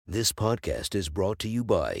This podcast is brought to you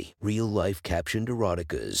by Real Life Captioned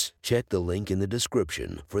Eroticas. Check the link in the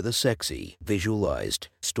description for the sexy, visualized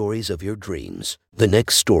stories of your dreams. The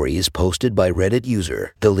next story is posted by Reddit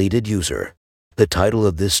user, Deleted User. The title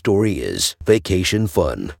of this story is Vacation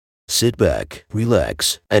Fun. Sit back,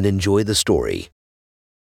 relax, and enjoy the story.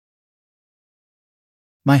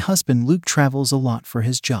 My husband Luke travels a lot for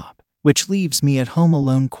his job, which leaves me at home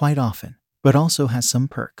alone quite often, but also has some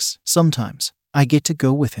perks. Sometimes, I get to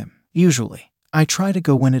go with him. Usually, I try to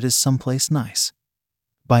go when it is someplace nice.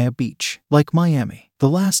 By a beach, like Miami. The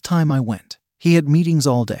last time I went, he had meetings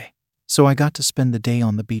all day, so I got to spend the day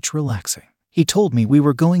on the beach relaxing. He told me we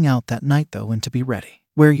were going out that night though and to be ready.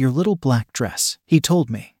 Wear your little black dress. He told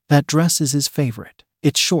me that dress is his favorite.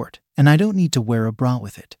 It's short, and I don't need to wear a bra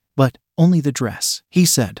with it, but only the dress. He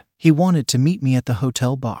said he wanted to meet me at the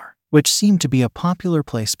hotel bar, which seemed to be a popular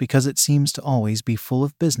place because it seems to always be full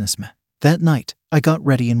of businessmen. That night, I got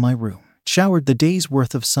ready in my room, showered the day's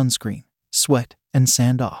worth of sunscreen, sweat, and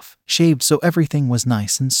sand off, shaved so everything was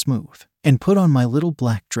nice and smooth, and put on my little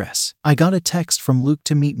black dress. I got a text from Luke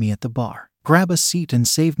to meet me at the bar. Grab a seat and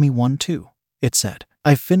save me one too, it said.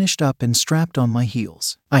 I finished up and strapped on my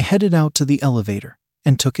heels. I headed out to the elevator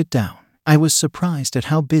and took it down. I was surprised at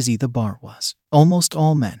how busy the bar was. Almost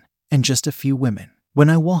all men, and just a few women.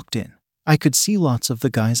 When I walked in, I could see lots of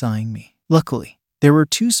the guys eyeing me. Luckily, there were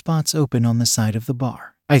 2 spots open on the side of the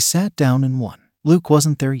bar. I sat down in one. Luke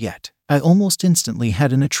wasn't there yet. I almost instantly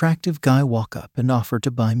had an attractive guy walk up and offer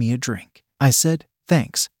to buy me a drink. I said,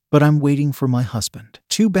 thanks, but I'm waiting for my husband.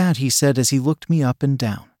 Too bad, he said as he looked me up and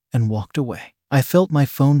down and walked away. I felt my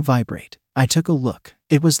phone vibrate. I took a look.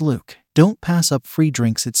 It was Luke. Don't pass up free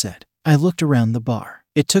drinks, it said. I looked around the bar.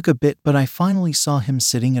 It took a bit, but I finally saw him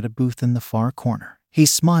sitting at a booth in the far corner. He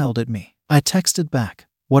smiled at me. I texted back,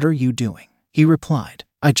 "What are you doing?" He replied,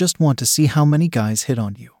 "I just want to see how many guys hit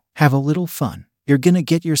on you. Have a little fun. You're gonna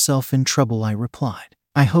get yourself in trouble," I replied.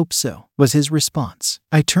 "I hope so," was his response.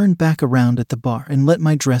 I turned back around at the bar and let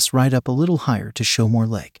my dress ride up a little higher to show more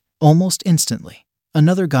leg. Almost instantly,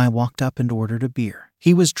 another guy walked up and ordered a beer.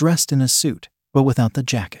 He was dressed in a suit, but without the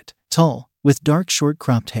jacket. Tall, with dark short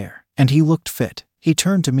cropped hair, and he looked fit. He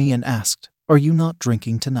turned to me and asked, "Are you not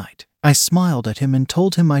drinking tonight?" I smiled at him and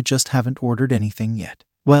told him I just haven't ordered anything yet.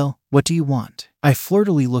 "Well, what do you want?" I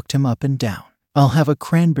flirtily looked him up and down. "I'll have a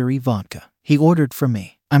cranberry vodka." He ordered from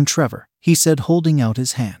me. "I'm Trevor," he said, holding out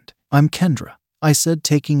his hand. "I'm Kendra," I said,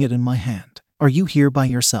 taking it in my hand. "Are you here by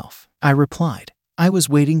yourself?" I replied. "I was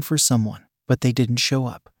waiting for someone, but they didn't show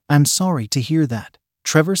up." "I'm sorry to hear that,"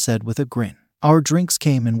 Trevor said with a grin. Our drinks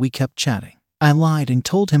came and we kept chatting. I lied and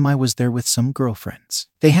told him I was there with some girlfriends.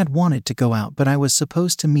 They had wanted to go out, but I was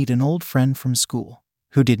supposed to meet an old friend from school,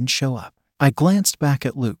 who didn't show up. I glanced back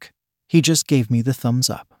at Luke. He just gave me the thumbs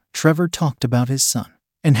up. Trevor talked about his son,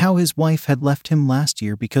 and how his wife had left him last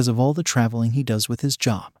year because of all the traveling he does with his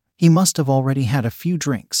job. He must have already had a few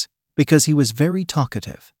drinks, because he was very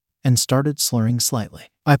talkative, and started slurring slightly.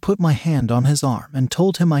 I put my hand on his arm and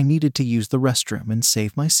told him I needed to use the restroom and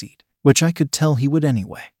save my seat, which I could tell he would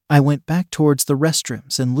anyway. I went back towards the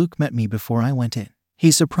restrooms and Luke met me before I went in. He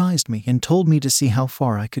surprised me and told me to see how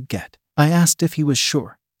far I could get. I asked if he was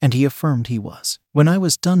sure, and he affirmed he was. When I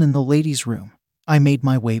was done in the ladies' room, I made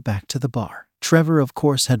my way back to the bar. Trevor, of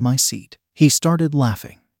course, had my seat. He started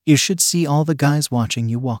laughing. "You should see all the guys watching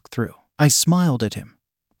you walk through." I smiled at him,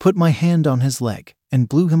 put my hand on his leg, and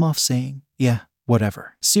blew him off saying, "Yeah,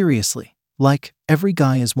 whatever. Seriously, like, every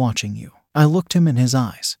guy is watching you." I looked him in his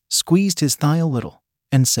eyes, squeezed his thigh a little,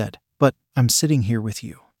 and said, "But I'm sitting here with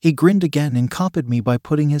you." He grinned again and copied me by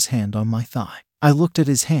putting his hand on my thigh. I looked at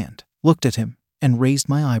his hand, looked at him, and raised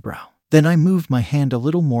my eyebrow. Then I moved my hand a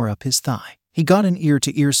little more up his thigh. He got an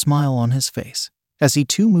ear-to-ear smile on his face, as he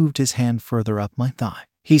too moved his hand further up my thigh.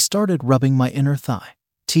 He started rubbing my inner thigh,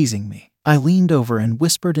 teasing me. I leaned over and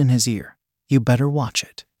whispered in his ear, "You better watch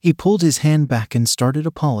it." He pulled his hand back and started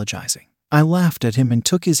apologizing. I laughed at him and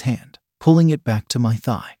took his hand, pulling it back to my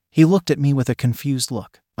thigh. He looked at me with a confused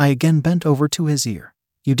look. I again bent over to his ear.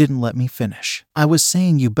 "You didn't let me finish. I was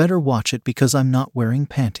saying you better watch it because I'm not wearing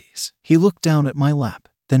panties." He looked down at my lap,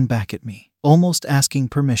 then back at me, almost asking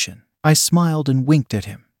permission. I smiled and winked at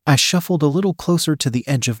him. I shuffled a little closer to the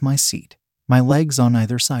edge of my seat, my legs on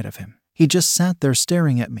either side of him. He just sat there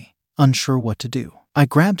staring at me, unsure what to do. I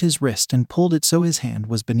grabbed his wrist and pulled it so his hand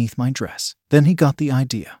was beneath my dress. Then he got the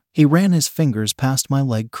idea. He ran his fingers past my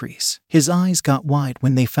leg crease. His eyes got wide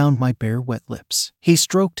when they found my bare wet lips. He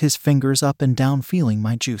stroked his fingers up and down, feeling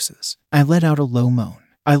my juices. I let out a low moan.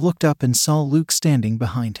 I looked up and saw Luke standing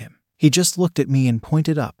behind him. He just looked at me and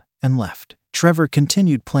pointed up and left. Trevor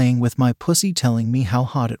continued playing with my pussy, telling me how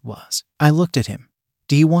hot it was. I looked at him,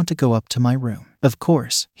 Do you want to go up to my room? Of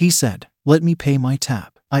course, he said. Let me pay my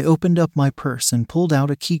tab. I opened up my purse and pulled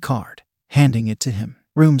out a key card, handing it to him.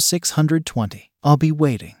 Room 620. I'll be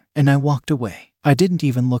waiting. And I walked away. I didn't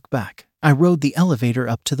even look back. I rode the elevator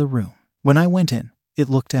up to the room. When I went in, it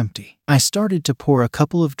looked empty. I started to pour a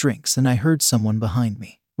couple of drinks and I heard someone behind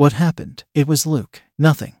me. What happened? It was Luke.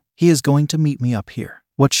 Nothing. He is going to meet me up here.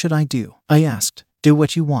 What should I do? I asked. Do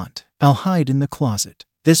what you want. I'll hide in the closet.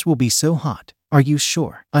 This will be so hot. Are you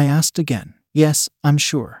sure? I asked again. Yes, I'm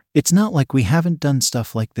sure. It's not like we haven't done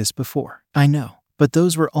stuff like this before. I know, but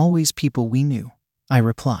those were always people we knew. I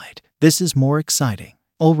replied. This is more exciting.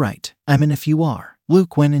 All right, I'm in if you are.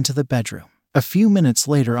 Luke went into the bedroom. A few minutes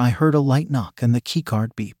later I heard a light knock and the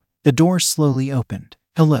keycard beep. The door slowly opened.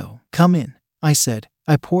 Hello, come in, I said.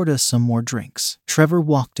 I poured us some more drinks. Trevor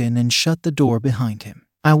walked in and shut the door behind him.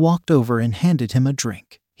 I walked over and handed him a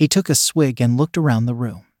drink. He took a swig and looked around the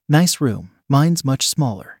room. Nice room. Mine's much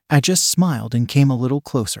smaller. I just smiled and came a little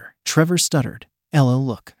closer. Trevor stuttered. Ella,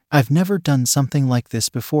 look, I've never done something like this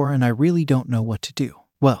before and I really don't know what to do.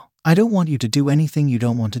 Well, I don't want you to do anything you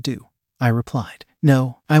don't want to do, I replied.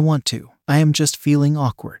 No, I want to. I am just feeling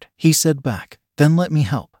awkward, he said back. Then let me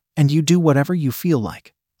help. And you do whatever you feel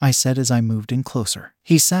like, I said as I moved in closer.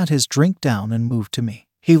 He sat his drink down and moved to me.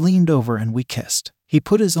 He leaned over and we kissed. He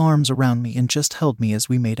put his arms around me and just held me as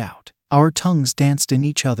we made out. Our tongues danced in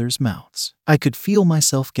each other's mouths. I could feel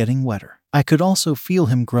myself getting wetter. I could also feel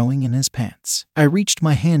him growing in his pants. I reached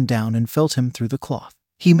my hand down and felt him through the cloth.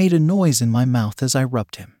 He made a noise in my mouth as I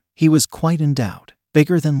rubbed him. He was quite endowed,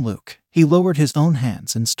 bigger than Luke. He lowered his own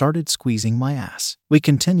hands and started squeezing my ass. We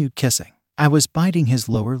continued kissing. I was biting his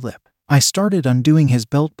lower lip. I started undoing his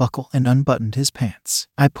belt buckle and unbuttoned his pants.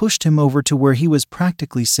 I pushed him over to where he was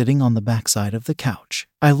practically sitting on the backside of the couch.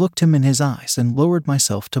 I looked him in his eyes and lowered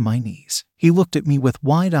myself to my knees. He looked at me with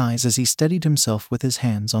wide eyes as he steadied himself with his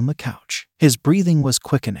hands on the couch. His breathing was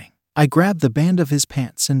quickening. I grabbed the band of his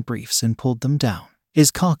pants and briefs and pulled them down.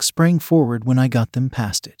 His cock sprang forward when I got them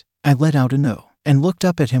past it. I let out a no and looked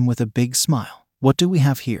up at him with a big smile. What do we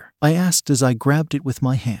have here? I asked as I grabbed it with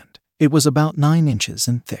my hand. It was about 9 inches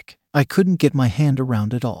and thick. I couldn't get my hand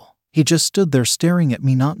around it all. He just stood there staring at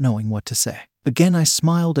me, not knowing what to say. Again I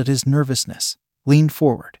smiled at his nervousness, leaned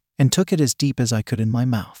forward, and took it as deep as I could in my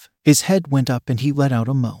mouth. His head went up and he let out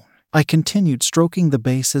a moan. I continued stroking the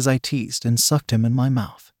base as I teased and sucked him in my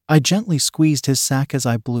mouth. I gently squeezed his sack as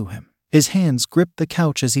I blew him. His hands gripped the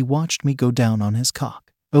couch as he watched me go down on his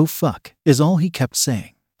cock. Oh fuck, is all he kept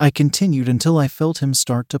saying. I continued until I felt him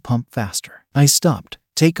start to pump faster. I stopped.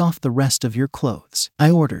 Take off the rest of your clothes,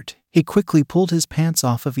 I ordered. He quickly pulled his pants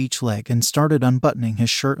off of each leg and started unbuttoning his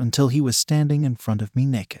shirt until he was standing in front of me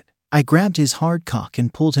naked. I grabbed his hard cock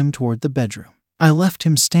and pulled him toward the bedroom. I left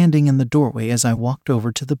him standing in the doorway as I walked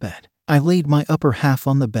over to the bed. I laid my upper half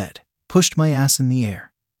on the bed, pushed my ass in the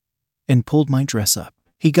air, and pulled my dress up.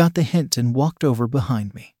 He got the hint and walked over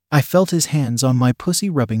behind me. I felt his hands on my pussy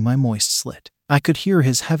rubbing my moist slit. I could hear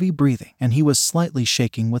his heavy breathing and he was slightly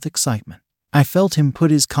shaking with excitement. I felt him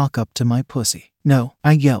put his cock up to my pussy. No,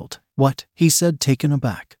 I yelled. What? He said, taken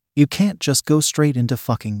aback. You can't just go straight into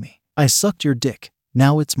fucking me. I sucked your dick.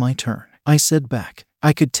 Now it's my turn, I said back.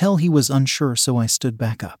 I could tell he was unsure, so I stood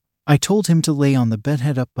back up. I told him to lay on the bed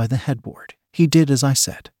head up by the headboard. He did as I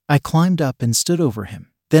said. I climbed up and stood over him.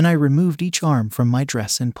 Then I removed each arm from my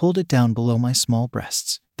dress and pulled it down below my small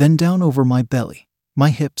breasts, then down over my belly, my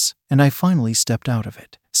hips, and I finally stepped out of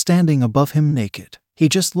it, standing above him naked. He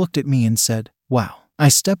just looked at me and said, wow. I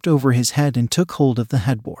stepped over his head and took hold of the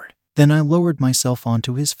headboard. Then I lowered myself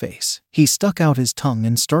onto his face. He stuck out his tongue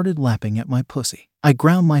and started lapping at my pussy. I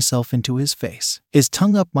ground myself into his face, his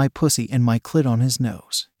tongue up my pussy and my clit on his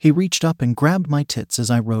nose. He reached up and grabbed my tits as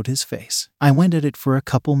I rode his face. I went at it for a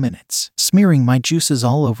couple minutes, smearing my juices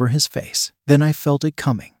all over his face. Then I felt it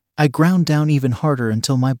coming. I ground down even harder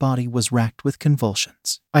until my body was racked with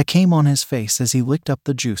convulsions. I came on his face as he licked up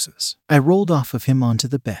the juices. I rolled off of him onto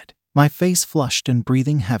the bed, my face flushed and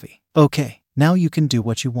breathing heavy. Okay. Now you can do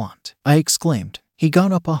what you want, I exclaimed. He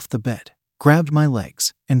got up off the bed, grabbed my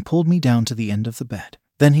legs, and pulled me down to the end of the bed.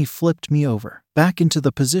 Then he flipped me over, back into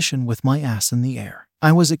the position with my ass in the air.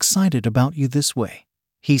 I was excited about you this way,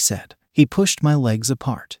 he said. He pushed my legs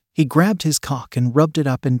apart. He grabbed his cock and rubbed it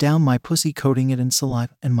up and down my pussy, coating it in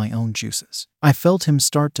saliva and my own juices. I felt him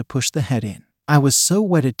start to push the head in. I was so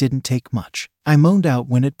wet it didn't take much. I moaned out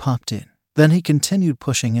when it popped in. Then he continued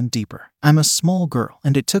pushing in deeper. I'm a small girl,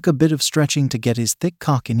 and it took a bit of stretching to get his thick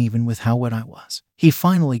cock in, even with how wet I was. He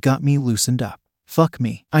finally got me loosened up. Fuck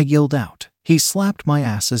me, I yelled out. He slapped my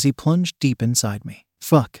ass as he plunged deep inside me.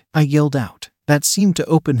 Fuck, I yelled out. That seemed to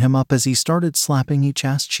open him up as he started slapping each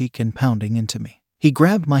ass cheek and pounding into me. He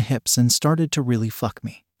grabbed my hips and started to really fuck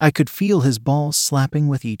me. I could feel his balls slapping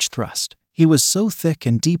with each thrust. He was so thick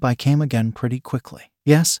and deep I came again pretty quickly.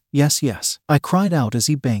 Yes, yes, yes, I cried out as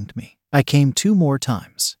he banged me. I came 2 more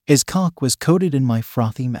times. His cock was coated in my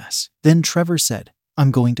frothy mess. Then Trevor said,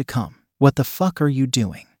 "I'm going to come." "What the fuck are you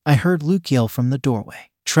doing?" I heard Luke yell from the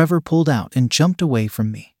doorway. Trevor pulled out and jumped away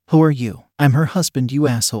from me. "Who are you?" "I'm her husband, you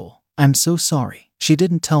asshole." "I'm so sorry. She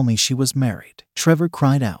didn't tell me she was married." Trevor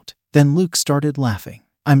cried out. Then Luke started laughing.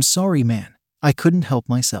 "I'm sorry, man. I couldn't help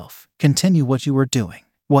myself." "Continue what you were doing."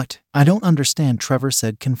 "What? I don't understand," Trevor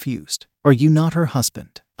said, confused. "Are you not her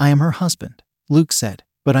husband?" "I am her husband," Luke said,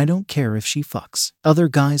 "but I don't care if she fucks other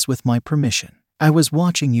guys with my permission. I was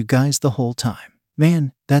watching you guys the whole time."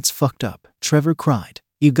 "Man, that's fucked up," Trevor cried.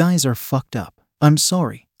 "You guys are fucked up." "I'm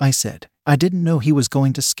sorry," I said. "I didn't know he was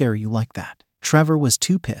going to scare you like that." Trevor was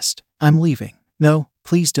too pissed. "I'm leaving." "No,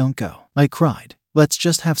 please don't go," I cried. "Let's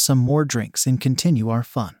just have some more drinks and continue our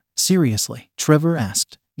fun." "Seriously?" Trevor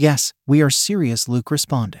asked. "Yes, we are serious," Luke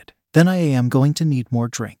responded. "Then I am going to need more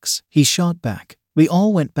drinks," he shot back. We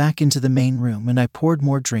all went back into the main room and I poured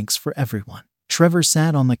more drinks for everyone. Trevor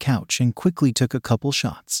sat on the couch and quickly took a couple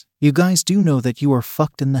shots. "You guys do know that you are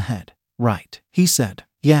fucked in the head, right?" he said.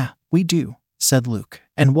 "Yeah, we do," said Luke.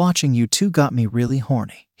 "And watching you two got me really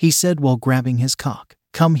horny," he said while grabbing his cock.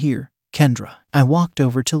 "Come here, Kendra." I walked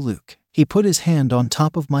over to Luke. He put his hand on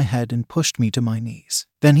top of my head and pushed me to my knees.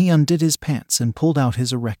 Then he undid his pants and pulled out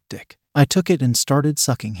his erect dick. I took it and started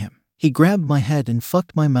sucking him. He grabbed my head and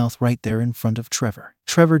fucked my mouth right there in front of Trevor.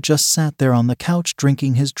 Trevor just sat there on the couch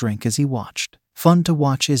drinking his drink as he watched. "Fun to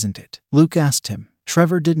watch, isn't it?" Luke asked him.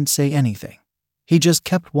 Trevor didn't say anything. He just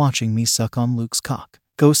kept watching me suck on Luke's cock.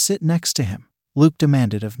 "Go sit next to him," Luke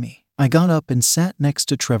demanded of me. I got up and sat next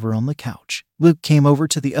to Trevor on the couch. Luke came over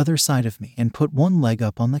to the other side of me and put one leg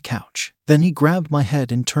up on the couch. Then he grabbed my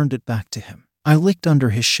head and turned it back to him. I licked under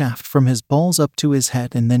his shaft from his balls up to his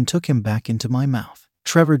head and then took him back into my mouth.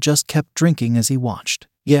 Trevor just kept drinking as he watched.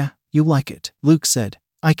 "Yeah, you like it," Luke said.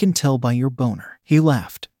 "I can tell by your boner." He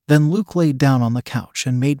laughed. Then Luke laid down on the couch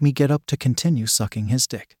and made me get up to continue sucking his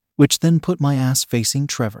dick, which then put my ass facing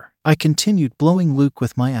Trevor. I continued blowing Luke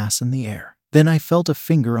with my ass in the air. Then I felt a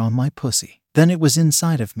finger on my pussy. Then it was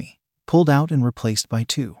inside of me, pulled out and replaced by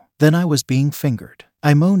 2. Then I was being fingered.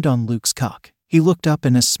 I moaned on Luke's cock. He looked up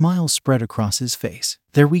and a smile spread across his face.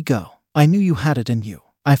 "There we go. I knew you had it in you."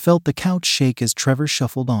 I felt the couch shake as Trevor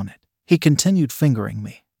shuffled on it. He continued fingering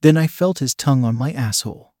me. Then I felt his tongue on my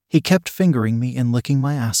asshole. He kept fingering me and licking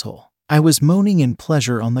my asshole. I was moaning in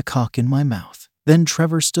pleasure on the cock in my mouth. Then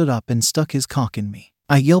Trevor stood up and stuck his cock in me.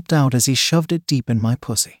 I yelped out as he shoved it deep in my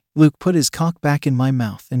pussy. Luke put his cock back in my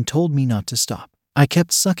mouth and told me not to stop. I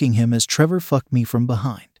kept sucking him as Trevor fucked me from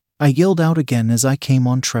behind. I yelled out again as I came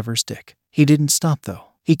on Trevor's dick. He didn't stop though.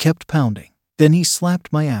 He kept pounding. Then he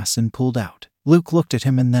slapped my ass and pulled out. Luke looked at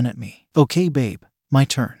him and then at me. "Okay, babe, my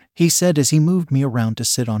turn," he said as he moved me around to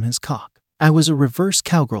sit on his cock. I was a reverse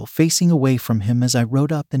cowgirl facing away from him as I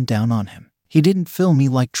rode up and down on him. He didn't fill me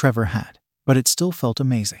like Trevor had, but it still felt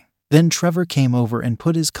amazing. Then Trevor came over and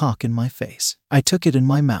put his cock in my face. I took it in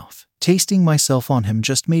my mouth. Tasting myself on him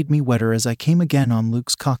just made me wetter as I came again on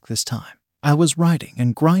Luke's cock this time. I was riding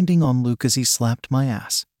and grinding on Luke as he slapped my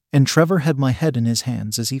ass, and Trevor had my head in his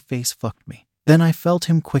hands as he face fucked me. Then I felt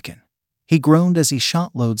him quicken. He groaned as he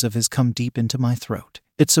shot loads of his cum deep into my throat.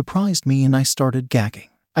 It surprised me and I started gagging.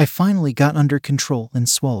 I finally got under control and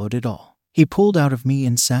swallowed it all. He pulled out of me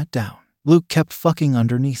and sat down. Luke kept fucking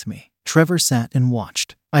underneath me. Trevor sat and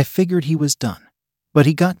watched. I figured he was done. But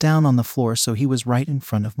he got down on the floor so he was right in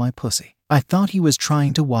front of my pussy. I thought he was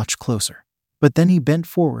trying to watch closer. But then he bent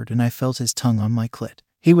forward and I felt his tongue on my clit.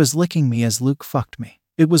 He was licking me as Luke fucked me.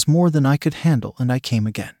 It was more than I could handle and I came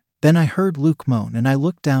again. Then I heard Luke moan and I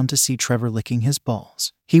looked down to see Trevor licking his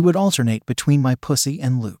balls. He would alternate between my pussy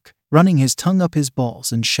and Luke, running his tongue up his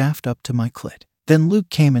balls and shaft up to my clit. Then Luke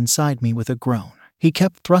came inside me with a groan. He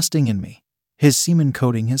kept thrusting in me, his semen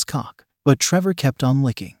coating his cock. But Trevor kept on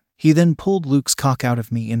licking. He then pulled Luke's cock out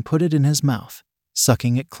of me and put it in his mouth,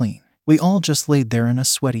 sucking it clean. We all just laid there in a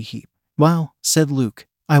sweaty heap. "Wow," said Luke.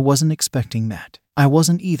 "I wasn't expecting that." "I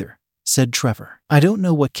wasn't either," said Trevor. "I don't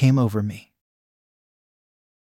know what came over me.